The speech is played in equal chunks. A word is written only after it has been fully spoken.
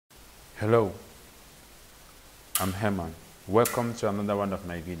Hello, I'm Herman. Welcome to another one of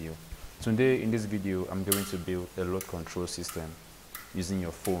my videos. Today in this video, I'm going to build a load control system using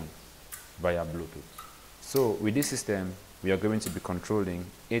your phone via Bluetooth. So with this system, we are going to be controlling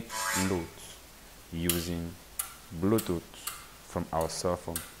 8 loads using Bluetooth from our cell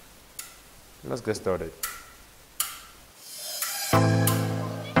phone. Let's get started.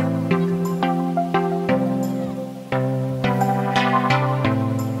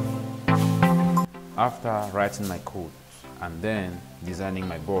 After writing my code and then designing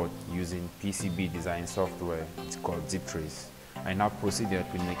my board using PCB design software, it's called Diptrace, I now proceeded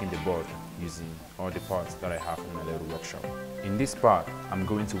with making the board using all the parts that I have in my little workshop. In this part, I'm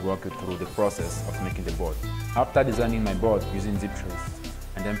going to walk you through the process of making the board. After designing my board using Diptrace,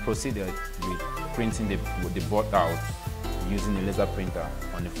 and then proceeded with printing the board out using a laser printer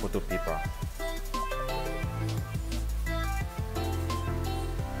on a photo paper.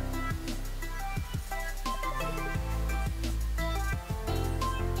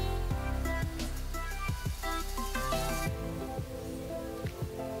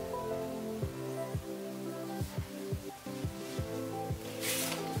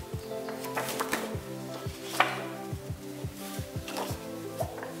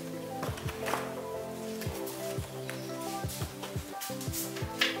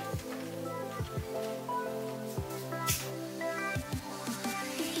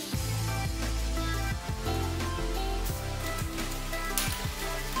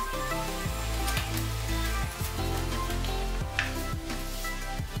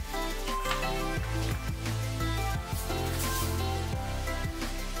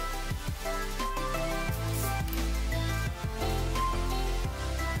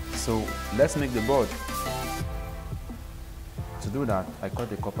 So let's make the board. To do that, I cut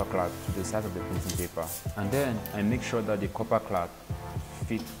the copper cloth to the size of the printing paper, and then I make sure that the copper cloth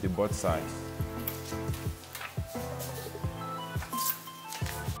fits the board size.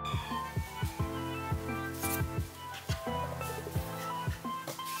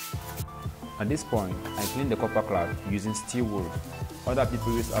 At this point, I clean the copper cloth using steel wool. Other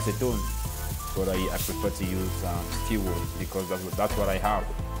people use acetone, but I prefer to use steel wool because that's what I have.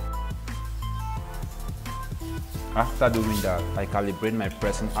 After doing that, I calibrate my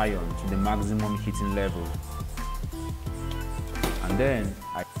pressing iron to the maximum heating level, and then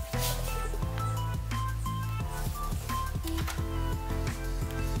I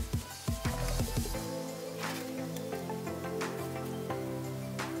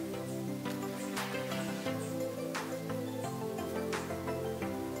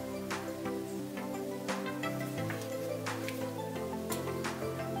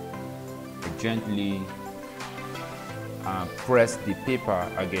gently press the paper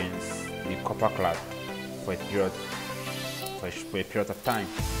against the copper cloth for a period of time.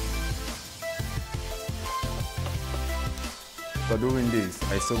 For doing this,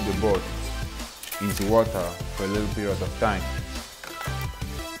 I soak the board into water for a little period of time.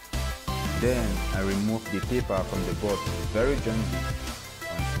 Then I remove the paper from the board very gently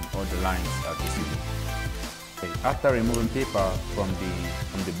until all the lines are visible. Okay, after removing paper from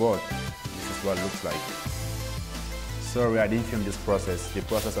the board, this is what it looks like. Sorry, I didn't film this process, the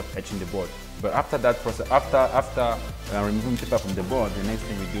process of etching the board. But after that process, after removing paper from the board, the next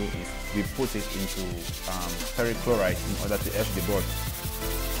thing we do is we put it into ferric chloride in order to etch the board.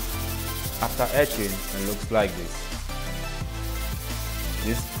 After etching, it looks like this.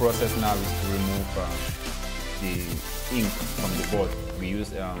 This process now is to remove the ink from the board. We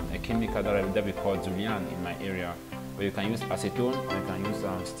use a chemical that we call Julian in my area, but you can use acetone or you can use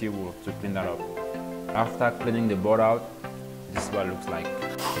steel wool to clean that up. After cleaning the board out, this is what it looks like.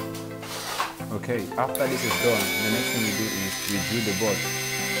 Okay, after this is done, the next thing we do is we drill the board.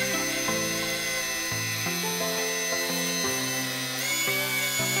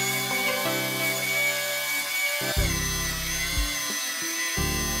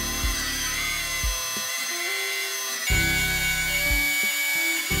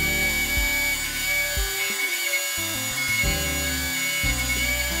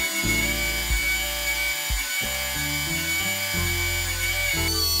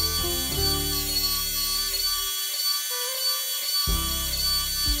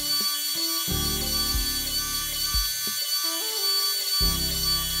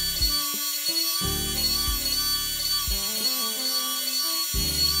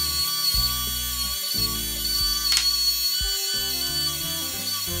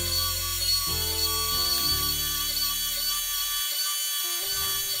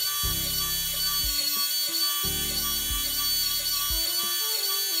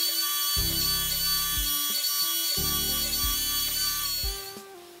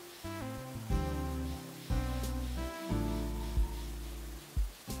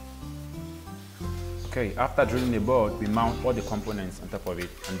 Okay, after drilling the board, we mount all the components on top of it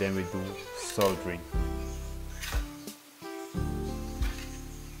and then we do soldering.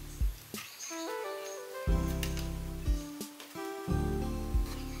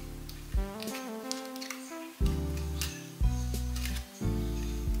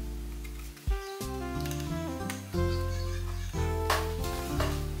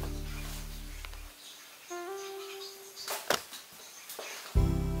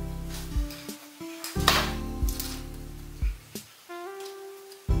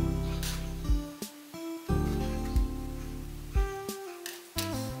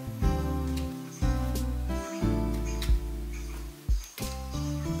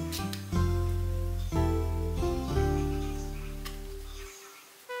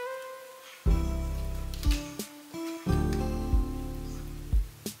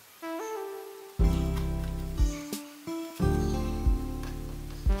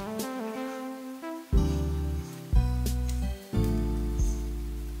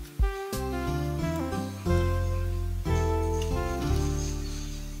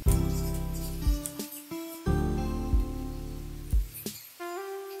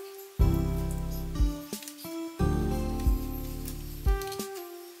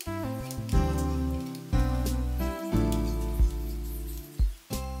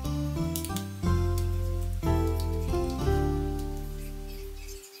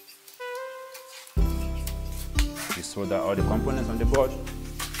 We solder all the components on the board.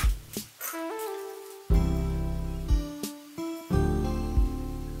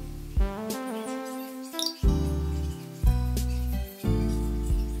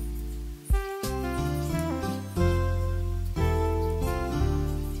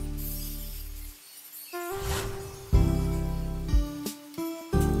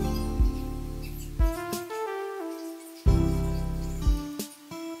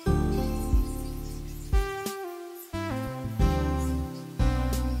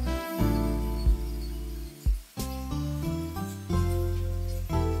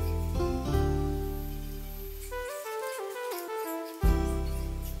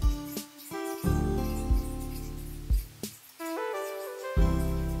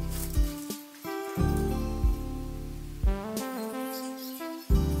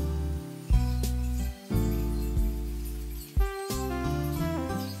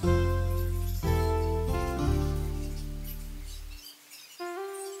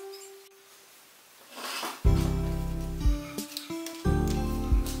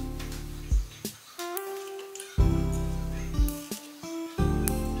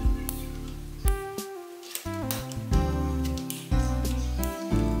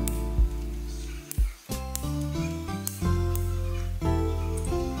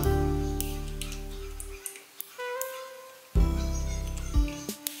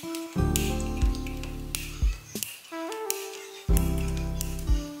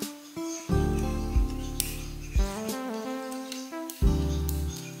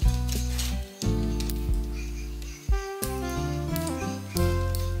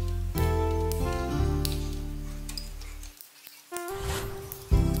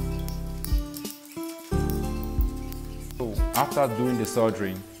 After doing the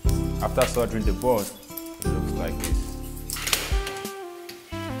soldering, after soldering the board, it looks like this.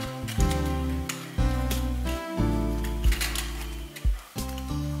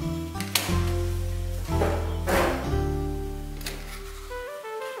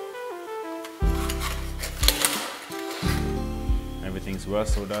 Everything's well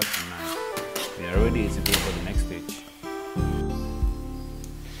soldered and nice. We are ready to go for the next stage.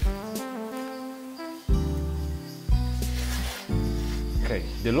 Okay,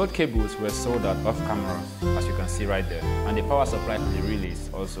 the load cables were soldered off camera, as you can see right there, and the power supply for the relays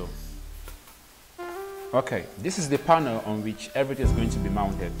also. Okay, this is the panel on which everything is going to be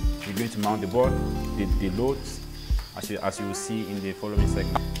mounted. We're going to mount the board, the loads, as you will see in the following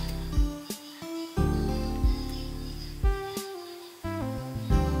segment.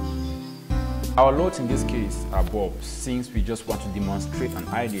 Our loads in this case are bulbs, since we just want to demonstrate an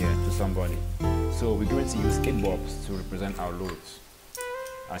idea to somebody. So we're going to use 8 bulbs to represent our loads,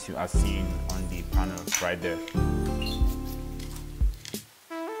 as you are seeing on the panel right there.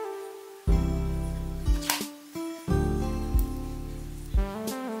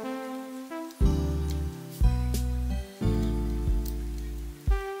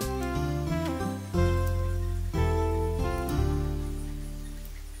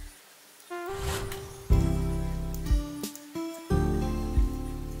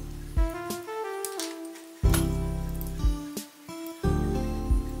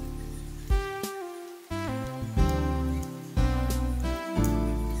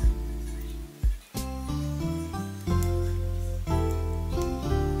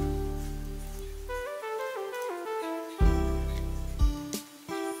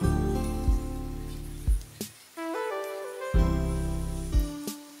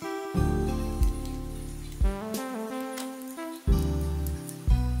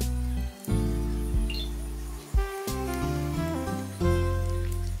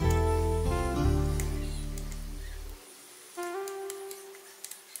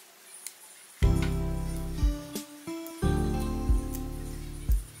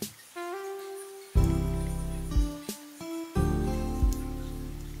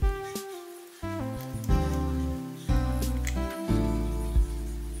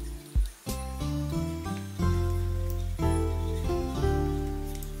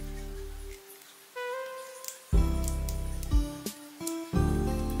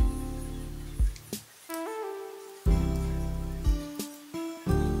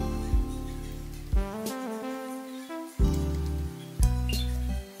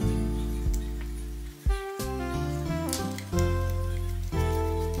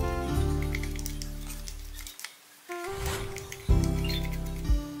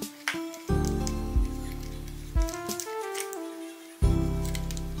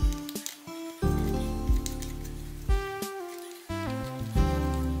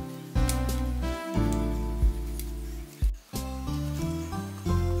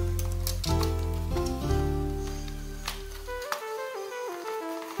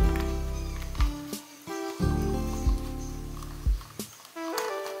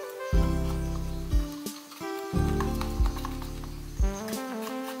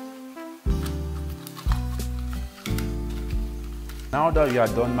 now that you are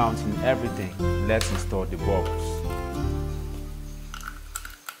done mounting everything, let's install the box.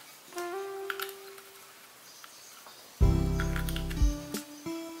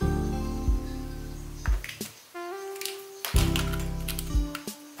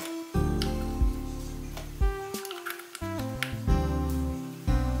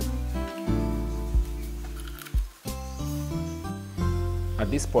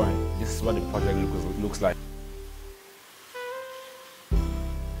 At this point, this is what the project looks like.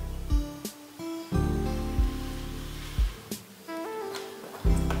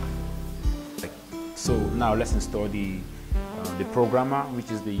 So now let's install the programmer,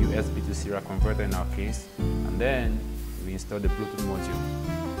 which is the USB to serial converter in our case, and then we install the Bluetooth module.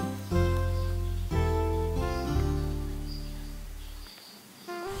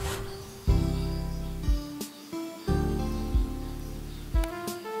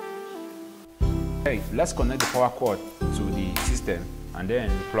 Okay, let's connect the power cord to the system and then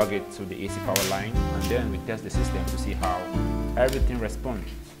plug it to the AC power line, and then we test the system to see how everything responds.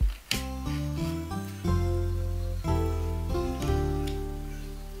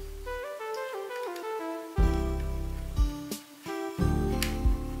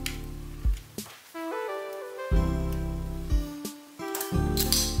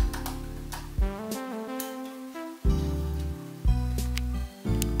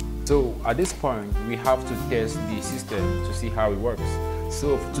 So at this point, we have to test the system to see how it works.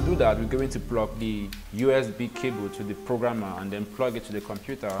 So to do that, we're going to plug the USB cable to the programmer and then plug it to the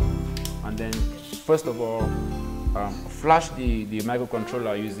computer. And then first of all, flash the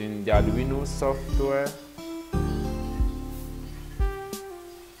microcontroller using the Arduino software.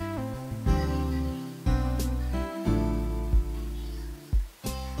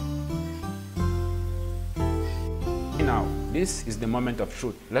 Now, this is the moment of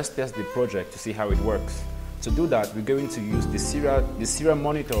truth. Let's test the project to see how it works. To do that, we're going to use the serial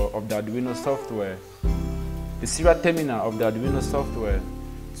monitor of the Arduino software, the serial terminal of the Arduino software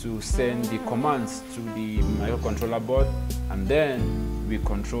to send the commands to the microcontroller board, and then we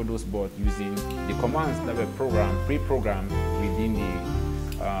control those boards using the commands that were pre-programmed within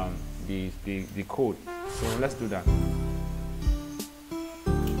the code. So let's do that.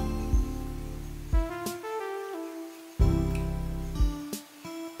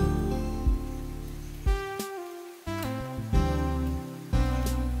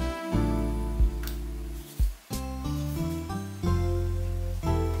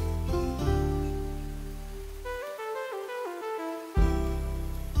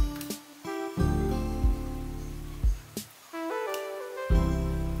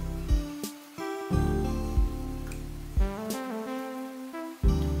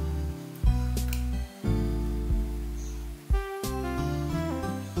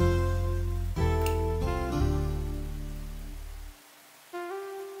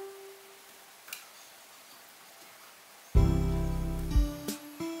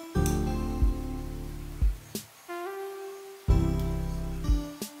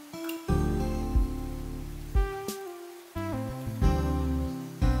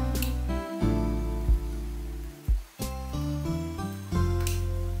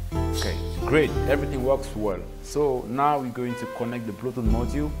 Great, everything works well. So now we're going to connect the Bluetooth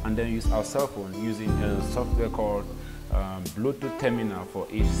module and then use our cell phone using a software called Bluetooth Terminal for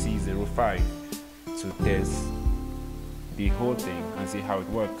HC-05 to test the whole thing and see how it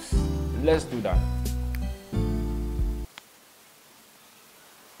works. Let's do that.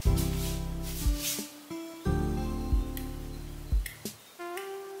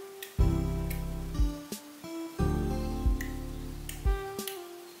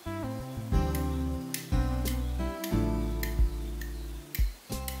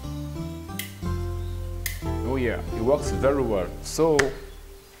 Oh yeah, it works very well. So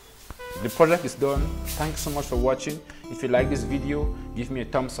the project is done. Thanks so much for watching. If you like this video, give me a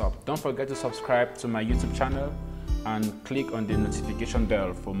thumbs up. Don't forget to subscribe to my YouTube channel and click on the notification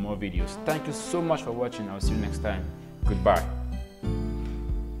bell for more videos. Thank you so much for watching. I'll see you next time. Goodbye.